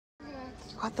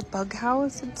got the bug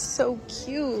house. It's so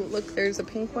cute. Look, there's a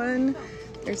pink one.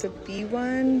 There's a bee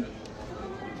one.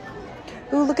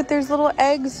 Ooh, look at there's little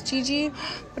eggs, Gigi.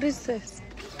 What is this?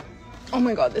 Oh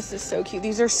my god, this is so cute.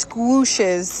 These are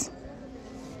squooshes.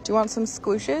 Do you want some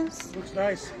squooshes? Looks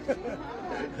nice.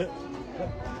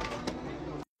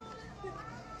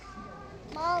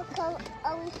 Mom, come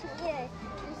over here.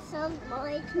 There's some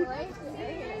boy toys over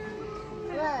here.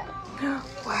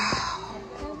 Look. Wow.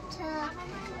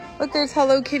 Look, there's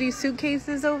Hello Kitty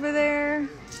suitcases over there.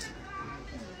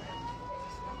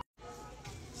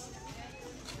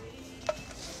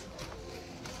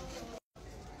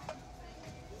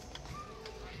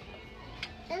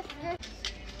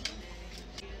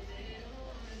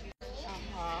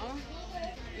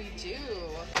 We do.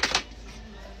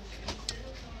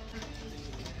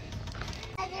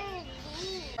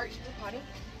 Are you potty?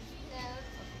 No.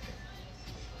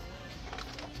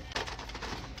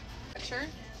 Sure?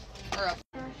 Or up?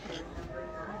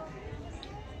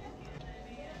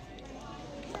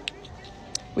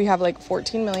 We have like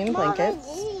 14 million blankets.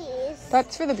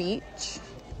 That's for the beach.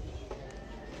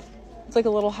 It's like a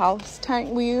little house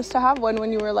tank. We used to have one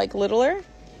when you were like littler,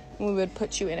 and we would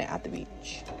put you in it at the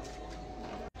beach.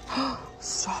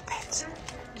 Stop it.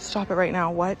 Stop it right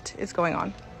now. What is going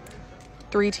on?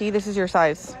 3T, this is your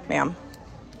size, ma'am.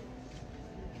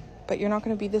 But you're not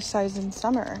going to be this size in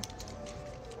summer.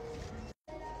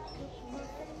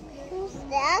 Who's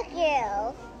that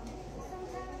girl?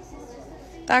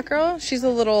 That girl? She's a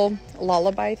little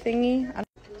lullaby thingy.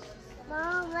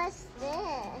 Mom, what's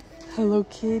this? Hello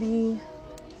Kitty.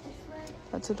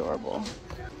 That's adorable.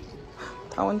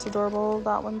 That one's adorable.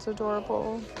 That one's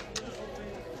adorable.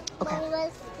 Okay. Mom,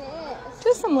 what's this?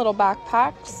 Just some little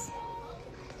backpacks.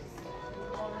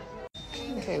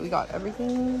 Okay, we got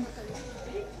everything.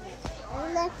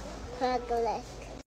 And the Craigslist.